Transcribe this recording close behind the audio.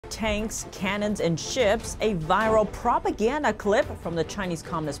tanks, cannons, and ships, a viral propaganda clip from the Chinese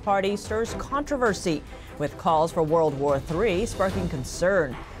Communist Party stirs controversy, with calls for World War III sparking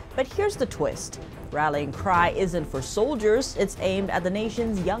concern. But here's the twist. Rallying cry isn't for soldiers, it's aimed at the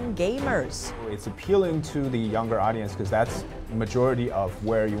nation's young gamers. It's appealing to the younger audience because that's the majority of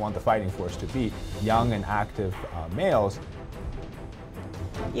where you want the fighting force to be, young and active males.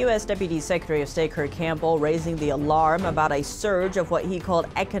 U.S. Deputy Secretary of State Campbell raising the alarm about a surge of what he called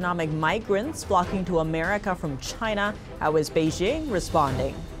economic migrants flocking to America from China. How is Beijing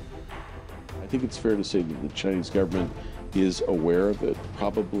responding? I think it's fair to say that the Chinese government is aware of it,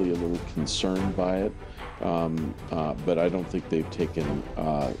 probably a little concerned by it, but I don't think they've taken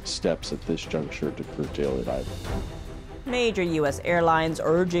steps at this juncture to curtail it either. Major U.S. airlines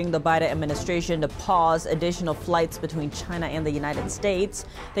urging the Biden administration to pause additional flights between China and the United States.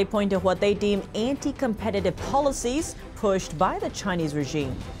 They point to what they deem anti-competitive policies pushed by the Chinese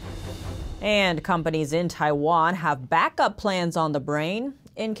regime. And companies in Taiwan have backup plans on the brain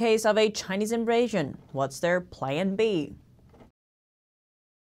in case of a Chinese invasion. What's their plan B?